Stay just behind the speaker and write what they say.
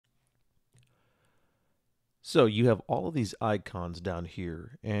So you have all of these icons down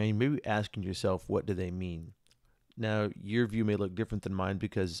here, and you may be asking yourself, what do they mean? Now, your view may look different than mine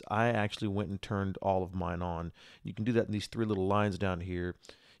because I actually went and turned all of mine on. You can do that in these three little lines down here.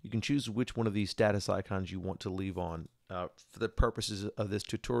 You can choose which one of these status icons you want to leave on. For the purposes of this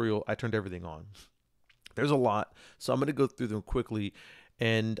tutorial, I turned everything on. There's a lot, so I'm going to go through them quickly,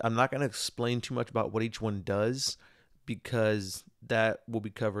 and I'm not going to explain too much about what each one does because that will be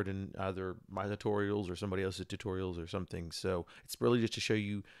covered in either my tutorials or somebody else's tutorials or something. So it's really just to show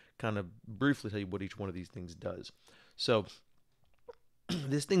you, kind of briefly tell you what each one of these things does. So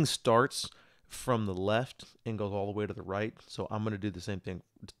this thing starts from the left and goes all the way to the right. So I'm going to do the same thing,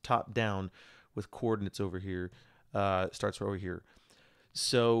 top down with coordinates over here. Starts over here.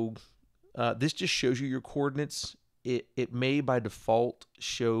 So this just shows you your coordinates. It may by default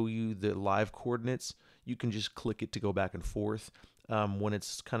show you the live coordinates. You can just click it to go back and forth. When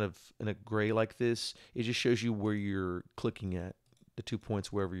it's kind of in a gray like this, it just shows you where you're clicking at, the 2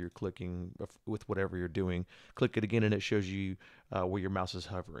 points wherever you're clicking with whatever you're doing. Click it again and it shows you where your mouse is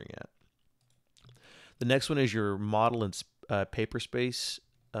hovering at. The next one is your model and paper space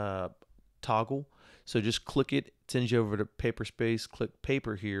toggle. So just click it, sends you over to paper space, click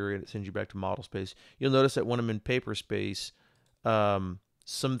paper here, and it sends you back to model space. You'll notice that when I'm in paper space,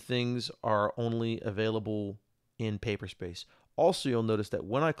 some things are only available in paper space. Also, you'll notice that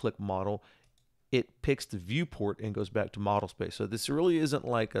when I click model, it picks the viewport and goes back to model space. So this really isn't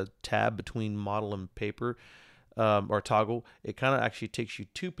like a tab between model and paper or toggle. It kind of actually takes you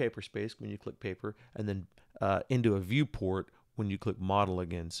to paper space when you click paper and then into a viewport when you click model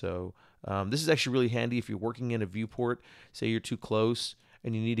again. So this is actually really handy if you're working in a viewport, say you're too close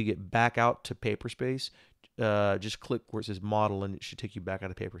and you need to get back out to paper space. Just click where it says model and it should take you back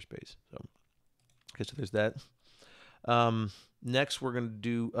out of paper space. So, okay, so there's that. Next, we're going to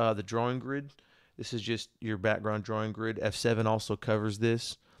do the drawing grid. This is just your background drawing grid. F7 also covers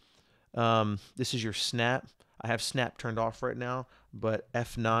this. This is your snap. I have snap turned off right now, but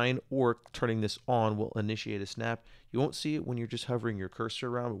F9 or turning this on will initiate a snap. You won't see it when you're just hovering your cursor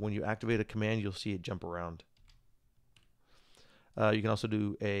around, but when you activate a command, you'll see it jump around. You can also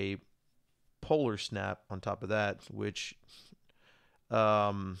do a polar snap on top of that, which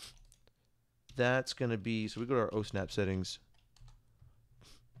that's going to be, so we go to our OSnap settings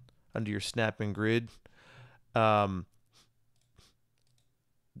under your snap and grid. That's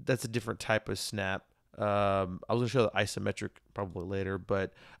a different type of snap. I was gonna show the isometric probably later,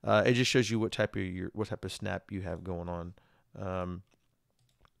 but it just shows you what type of snap you have going on.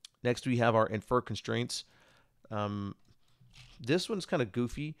 Next, we have our infer constraints. This one's kind of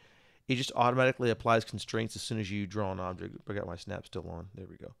goofy. It just automatically applies constraints as soon as you draw an object. I got my snap still on. There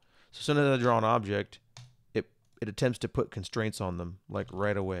we go. So as soon as I draw an object, it attempts to put constraints on them like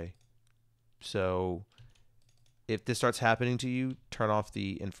right away. So if this starts happening to you, turn off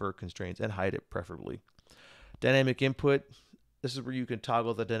the infer constraints and hide it preferably. Dynamic input. This is where you can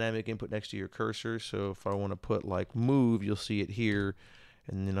toggle the dynamic input next to your cursor. So if I want to put like move, you'll see it here.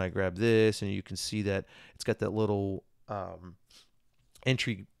 And then I grab this and you can see that it's got that little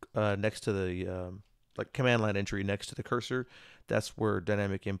entry next to the like command line entry next to the cursor. That's where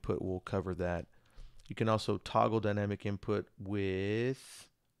dynamic input will cover that. You can also toggle dynamic input with,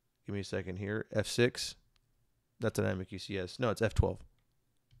 give me a second here, F6. That's dynamic UCS. No, it's F12.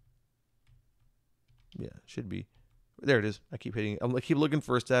 Yeah, should be. There it is. I keep hitting. I keep looking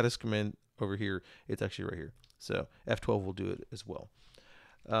for a status command over here. It's actually right here. So F12 will do it as well.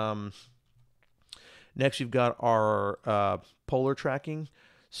 Next, we've got our polar tracking.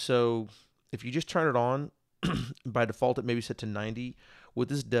 So if you just turn it on, by default it may be set to 90. What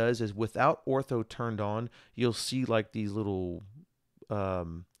this does is without ortho turned on, you'll see like these little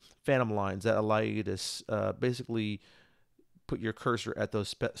phantom lines that allow you to basically put your cursor at those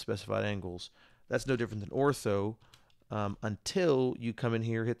specified angles. That's no different than ortho until you come in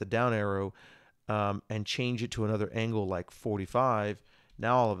here, hit the down arrow, and change it to another angle like 45.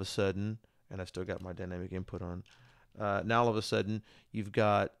 Now all of a sudden, and I still got my dynamic input on, now all of a sudden you've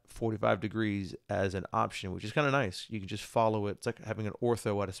got 45 degrees as an option, which is kind of nice. You can just follow it. It's like having an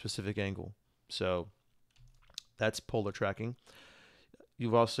ortho at a specific angle. So that's polar tracking.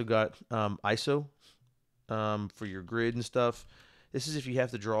 You've also got ISO for your grid and stuff. This is if you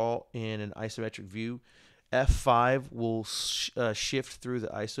have to draw in an isometric view. F5 will shift through the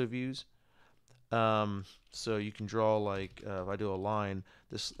ISO views. So you can draw like if I do a line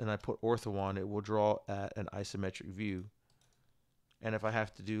this and I put ortho on, it will draw at an isometric view. And if I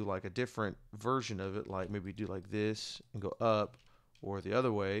have to do like a different version of it, like maybe do like this and go up or the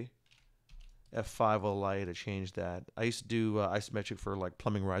other way, F5 will allow you to change that. I used to do isometric for like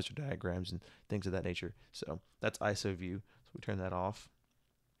plumbing riser diagrams and things of that nature. So that's ISO view. So we turn that off.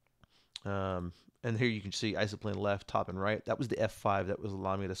 And here you can see isoplane left, top, and right. That was the F5 that was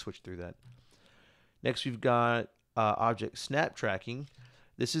allowing me to switch through that. Next, we've got object snap tracking.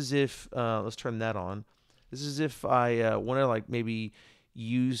 This is if, let's turn that on. This is if I want to like maybe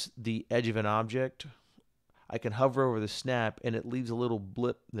use the edge of an object. I can hover over the snap and it leaves a little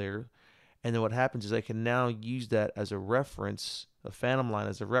blip there. And then what happens is I can now use that as a reference, a phantom line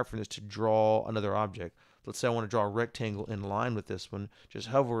as a reference to draw another object. Let's say I want to draw a rectangle in line with this one. Just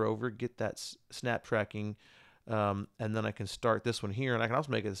hover over, get that snap tracking, and then I can start this one here. And I can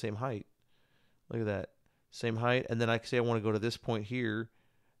also make it the same height. Look at that. Same height. And then I can say I want to go to this point here.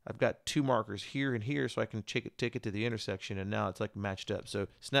 I've got two markers here and here, so I can take it to the intersection, and now it's like matched up. So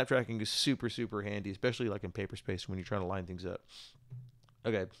snap tracking is super, super handy, especially like in paper space when you're trying to line things up.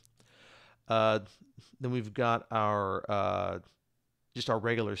 Okay. Then we've got our just our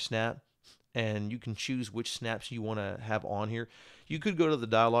regular snap, and you can choose which snaps you want to have on here. You could go to the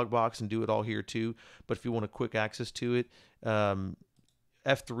dialog box and do it all here too, but if you want a quick access to it,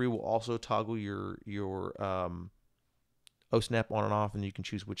 F3 will also toggle your OSnap on and off, and you can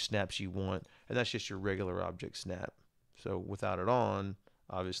choose which snaps you want, and that's just your regular object snap. So without it on,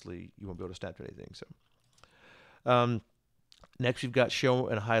 obviously you won't be able to snap to anything. So next we've got show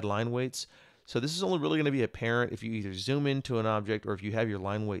and hide line weights. So this is only really going to be apparent if you either zoom into an object or if you have your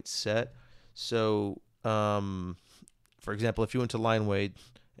line weight set. So for example, if you went to line weight,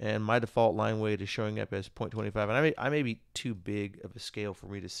 and my default line weight is showing up as 0.25, and I may be too big of a scale for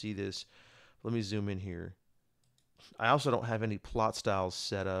me to see this. Let me zoom in here. I also don't have any plot styles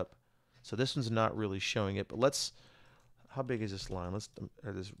set up, so this one's not really showing it. But let's, how big is this line?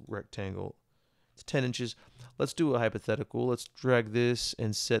 Or this rectangle. It's 10 inches. Let's do a hypothetical. Let's drag this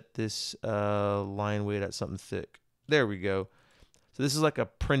and set this line weight at something thick. There we go. So this is like a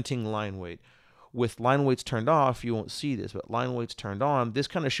printing line weight. With line weights turned off, you won't see this, but line weights turned on, this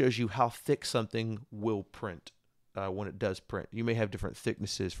kind of shows you how thick something will print when it does print. You may have different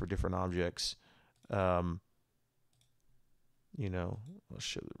thicknesses for different objects. You know, I'll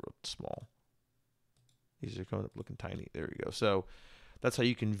show it real small. These are coming up looking tiny. There we go. So that's how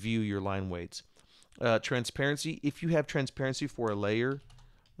you can view your line weights. Transparency. If you have transparency for a layer,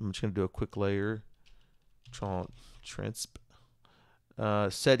 I'm just going to do a quick layer.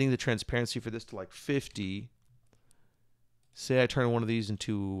 Setting the transparency for this to like 50. Say I turn one of these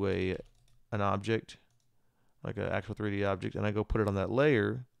into an object, like an actual 3D object, and I go put it on that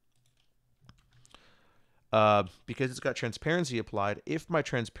layer. Because it's got transparency applied, if my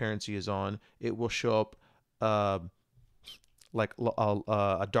transparency is on, it will show up like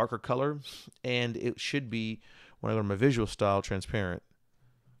a darker color, and it should be, when I go to my visual style, transparent.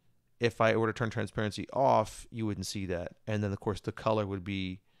 If I were to turn transparency off, you wouldn't see that. And then, of course, the color would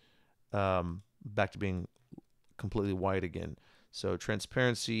be back to being completely white again. So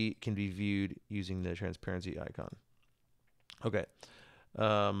transparency can be viewed using the transparency icon. Okay.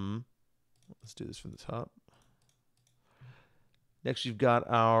 Let's do this from the top. Next, you've got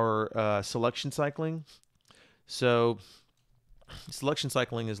our selection cycling. So selection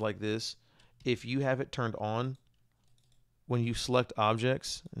cycling is like this. If you have it turned on, when you select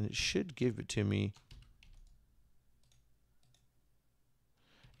objects, and it should give it to me,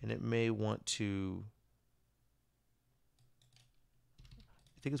 and it may want to,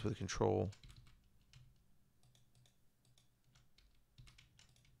 I think it's with control.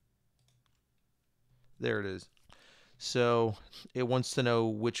 There it is. So it wants to know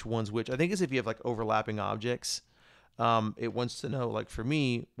which one's which. I think it's if you have like overlapping objects. It wants to know, like for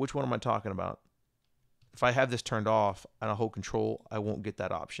me, which one am I talking about? If I have this turned off and I hold control, I won't get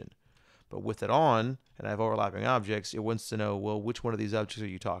that option. But with it on and I have overlapping objects, it wants to know, well, which one of these objects are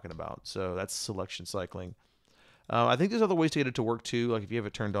you talking about? So that's selection cycling. I think there's other ways to get it to work too. Like if you have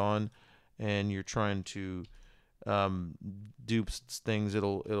it turned on and you're trying to do things,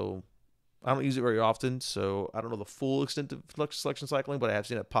 it'll I don't use it very often, so I don't know the full extent of selection cycling, but I have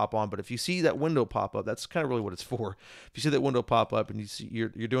seen it pop on. But if you see that window pop up, that's kind of really what it's for. If you see that window pop up and you see you're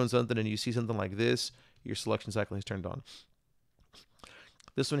doing something and you see something like this, your selection cycling is turned on.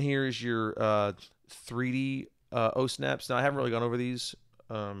 This one here is your 3D OSnaps. Now I haven't really gone over these.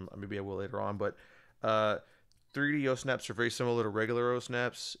 Maybe I will later on, but 3D OSnaps are very similar to regular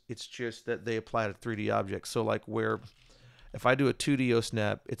OSnaps. It's just that they apply to 3D objects. So like where if I do a 2D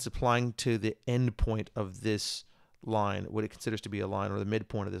OSnap, it's applying to the end point of this line, what it considers to be a line, or the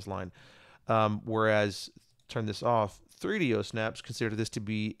midpoint of this line. Whereas, turn this off, 3D OSnaps consider this to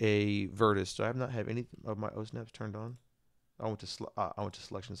be a vertex. So I have not had any of my OSnaps turned on. I went to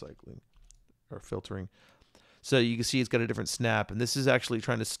selection cycling, or filtering. So you can see it's got a different snap, and this is actually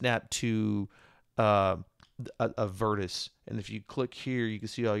trying to snap to uh, a vertex. And if you click here, you can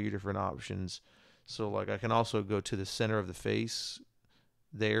see all your different options. So like I can also go to the center of the face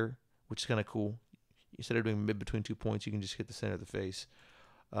there, which is kind of cool. Instead of doing mid between 2 points, you can just hit the center of the face.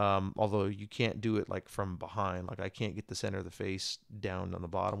 Although you can't do it like from behind. Like I can't get the center of the face down on the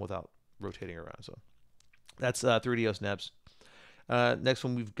bottom without rotating around. So that's 3DO snaps. Next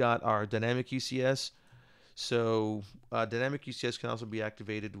one, we've got our dynamic UCS. So dynamic UCS can also be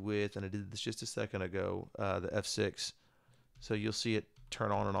activated with, and I did this just a second ago, the F6. So you'll see it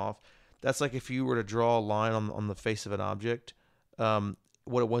turn on and off. That's like if you were to draw a line on the face of an object.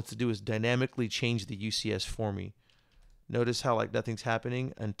 What it wants to do is dynamically change the UCS for me. Notice how like nothing's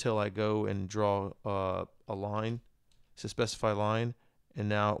happening until I go and draw a line. It's a specify line, and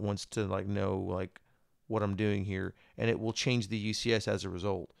now it wants to like know like what I'm doing here, and it will change the UCS as a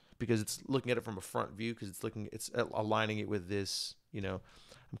result because it's looking at it from a front view because it's aligning it with this. You know,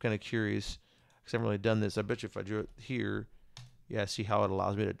 I'm kind of curious because I haven't really done this. I bet you if I drew it here, yeah, see how it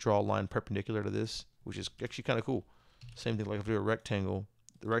allows me to draw a line perpendicular to this, which is actually kind of cool. Same thing like if I do a rectangle.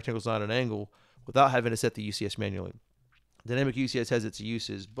 The rectangle's not an angle without having to set the UCS manually. Dynamic UCS has its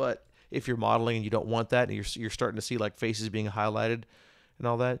uses, but if you're modeling and you don't want that, and you're starting to see like faces being highlighted and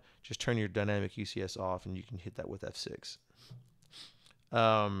all that, just turn your dynamic UCS off, and you can hit that with F6.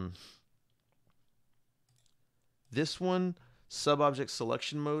 This one, sub-object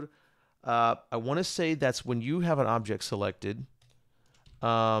selection mode. I want to say that's when you have an object selected.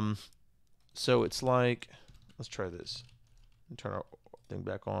 So it's like, let's try this and turn our thing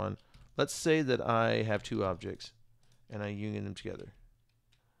back on. Let's say that I have two objects and I union them together.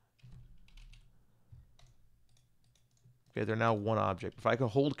 Okay, they're now one object. If I can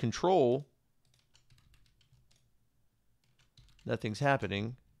hold control, nothing's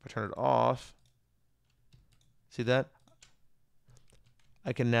happening. If I turn it off, see that?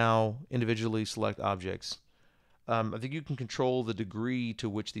 I can now individually select objects. I think you can control the degree to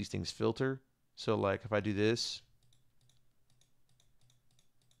which these things filter. So like if I do this,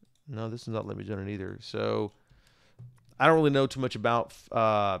 no, this is not letting me do it either. So I don't really know too much about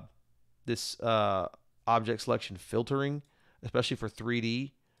this object selection filtering, especially for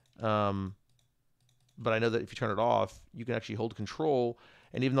 3D. But I know that if you turn it off, you can actually hold control.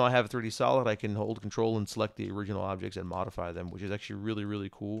 And even though I have a 3D solid, I can hold control and select the original objects and modify them, which is actually really, really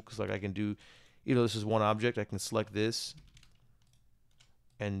cool. Because like I can do, even though this is one object, I can select this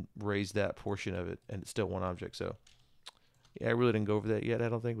and raise that portion of it, and it's still one object. So yeah, I really didn't go over that yet, I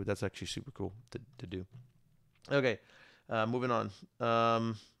don't think, but that's actually super cool to do. Okay, moving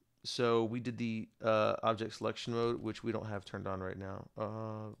on. So we did the object selection mode, which we don't have turned on right now.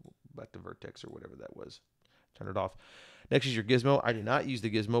 Back to vertex or whatever that was. Turn it off. Next is your gizmo. I did not use the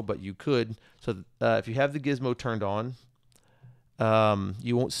gizmo, but you could. So if you have the gizmo turned on,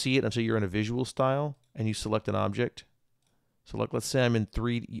 you won't see it until you're in a visual style and you select an object. So like, let's say I'm in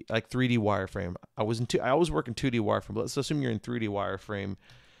 3D, like 3D wireframe. I always work in 2D wireframe, but let's assume you're in 3D wireframe.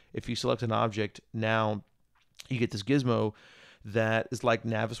 If you select an object, now you get this gizmo that is like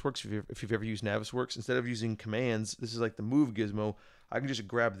Navisworks. If you've ever used Navisworks, instead of using commands, this is like the move gizmo. I can just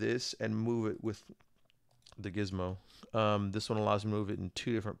grab this and move it with the gizmo. This one allows me to move it in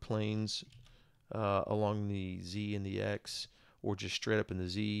two different planes along the Z and the X, or just straight up in the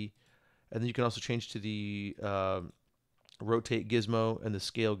Z. And then you can also change to the rotate gizmo and the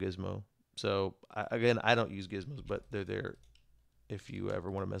scale gizmo. So again, I don't use gizmos, but they're there if you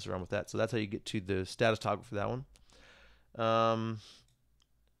ever want to mess around with that. So that's how you get to the status toggle for that one. Move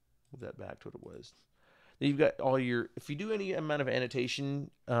that back to what it was. Then you've got all your, if you do any amount of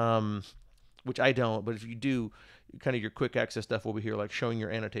annotation, which I don't, but if you do, kind of your quick access stuff will be here, like showing your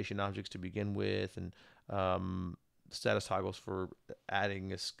annotation objects to begin with, and status toggles for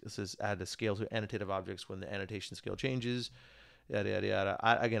adding it says add a scale to annotative objects when the annotation scale changes, yada yada yada.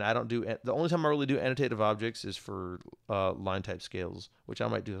 Again, I don't do, the only time I really do annotative objects is for line type scales, which I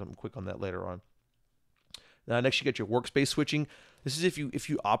might do something quick on that later on. Next, you get your workspace switching. This is if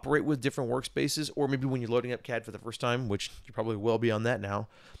you operate with different workspaces, or maybe when you're loading up CAD for the first time, which you probably will be on that now.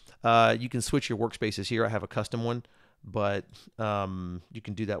 You can switch your workspaces here. I have a custom one, but you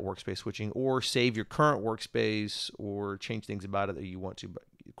can do that workspace switching, or save your current workspace, or change things about it that you want to. But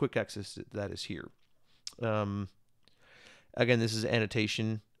quick access to that is here. Again, this is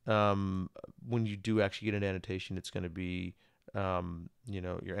annotation. When you do actually get an annotation, it's going to be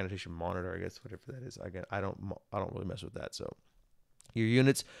your annotation monitor, I guess, whatever that is. Again, I don't really mess with that. So your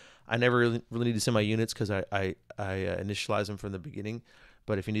units, I never really need to send my units because I initialize them from the beginning.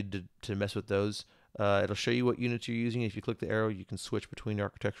 But if you need to mess with those, It'll show you what units you're using. If you click the arrow, you can switch between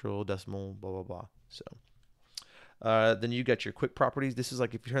architectural, decimal, blah, blah, blah. So then you got your quick properties. This is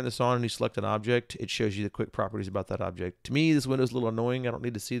like if you turn this on and you select an object, it shows you the quick properties about that object. To me, this window is a little annoying. I don't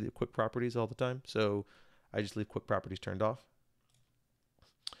need to see the quick properties all the time. So I just leave quick properties turned off.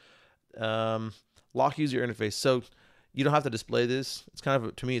 Lock user interface. So you don't have to display this. It's kind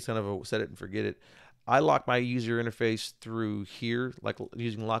of, to me, it's kind of a set it and forget it. I lock my user interface through here, like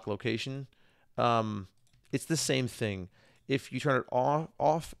using lock location. It's the same thing. If you turn it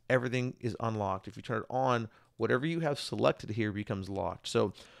off, everything is unlocked. If you turn it on, whatever you have selected here becomes locked.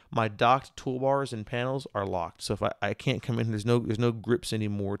 So my docked toolbars and panels are locked. So if I can't come in, there's no grips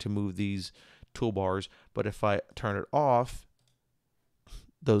anymore to move these toolbars. But if I turn it off,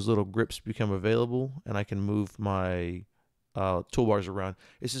 those little grips become available, and I can move my toolbars around.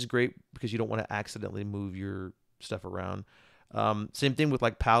 This is great because you don't want to accidentally move your stuff around. Same thing with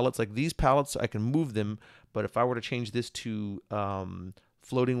like palettes. Like these palettes, I can move them, but if I were to change this to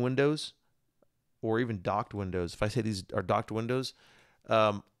floating windows or even docked windows, if I say these are docked windows,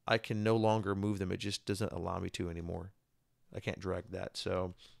 I can no longer move them. It just doesn't allow me to anymore. I can't drag that.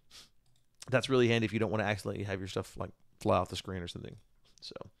 So that's really handy if you don't want to accidentally have your stuff like fly off the screen or something.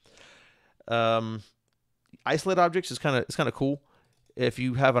 So isolate objects is kind of cool. If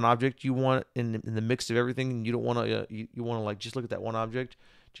you have an object you want in the mix of everything, and you don't want to you want to like just look at that one object,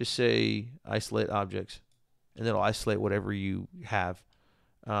 just say isolate objects, and it'll isolate whatever you have,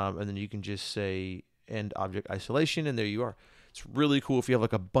 and then you can just say end object isolation, and there you are. It's really cool if you have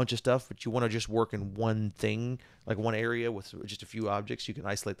like a bunch of stuff, but you want to just work in one thing, like one area with just a few objects. You can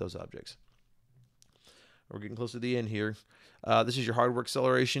isolate those objects. We're getting close to the end here. This is your hardware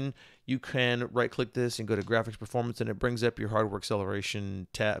acceleration. You can right click this and go to graphics performance, and it brings up your hardware acceleration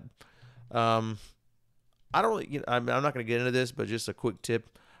tab. I don't really, I'm not going to get into this, but just a quick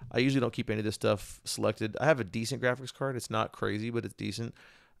tip. I usually don't keep any of this stuff selected. I have a decent graphics card. It's not crazy, but it's decent.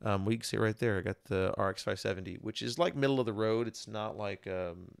 We can see right there, I got the RX 570, which is like middle of the road. It's not like,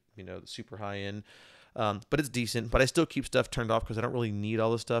 super high end. But it's decent. But I still keep stuff turned off because I don't really need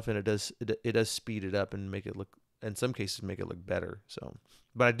all this stuff, and it does speed it up and make it look, in some cases, make it look better. So,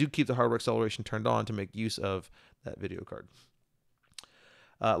 but I do keep the hardware acceleration turned on to make use of that video card.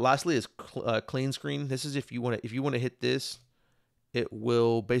 Lastly is clean screen. This is if you want to hit this, it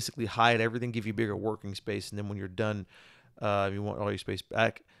will basically hide everything, give you bigger working space, and then when you're done, if you want all your space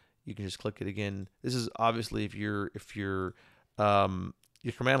back, you can just click it again. This is obviously if your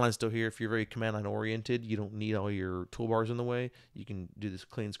command line's still here. If you're very command line oriented, you don't need all your toolbars in the way. You can do this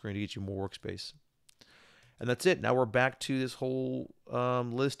clean screen to get you more workspace. And that's it. Now we're back to this whole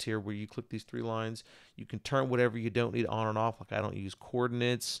list here where you click these three lines. You can turn whatever you don't need on and off. Like I don't use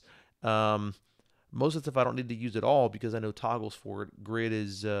coordinates. Most of the stuff I don't need to use at all because I know toggles for it. Grid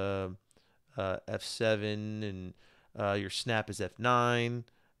is F7 and your snap is F9.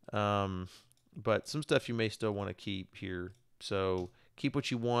 But some stuff you may still want to keep here. So keep what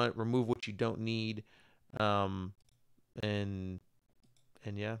you want, remove what you don't need, and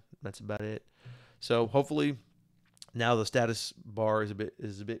yeah, that's about it. So hopefully now the status bar is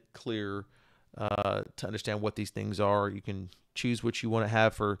a bit clearer to understand what these things are. You can choose what you want to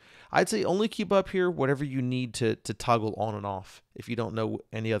have for. I'd say only keep up here whatever you need to toggle on and off. If you don't know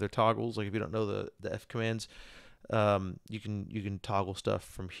any other toggles, like if you don't know the F commands, you can toggle stuff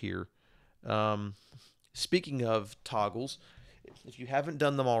from here. Speaking of toggles, if you haven't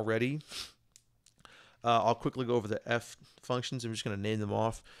done them already, I'll quickly go over the F functions. I'm just going to name them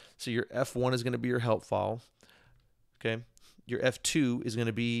off. So your F1 is going to be your help file. Okay. Your F2 is going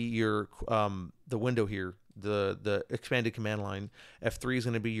to be your the window here, the expanded command line. F3 is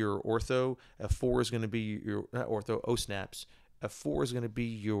going to be your ortho. F4 is going to be your not ortho O snaps. F4 is going to be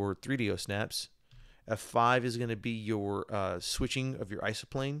your 3D O snaps. F5 is going to be your switching of your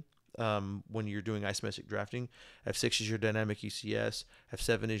isoplane. When you're doing isometric drafting. F6 is your dynamic UCS.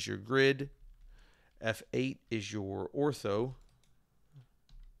 F7 is your grid. F8 is your ortho.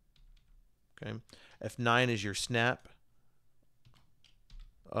 Okay. F9 is your snap.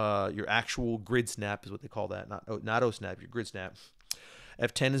 Your actual grid snap is what they call that. Not O snap, your grid snap.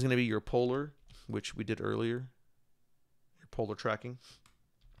 F10 is going to be your polar, which we did earlier. Your polar tracking.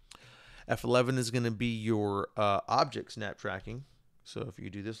 F11 is going to be your object snap tracking. So if you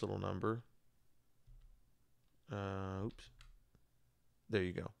do this little number, oops, there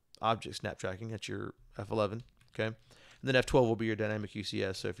you go. Object snap tracking, that's your F11, okay? And then F12 will be your dynamic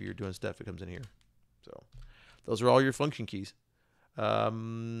UCS, so if you're doing stuff, it comes in here. So those are all your function keys.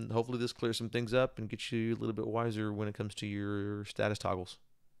 Hopefully this clears some things up and gets you a little bit wiser when it comes to your status toggles.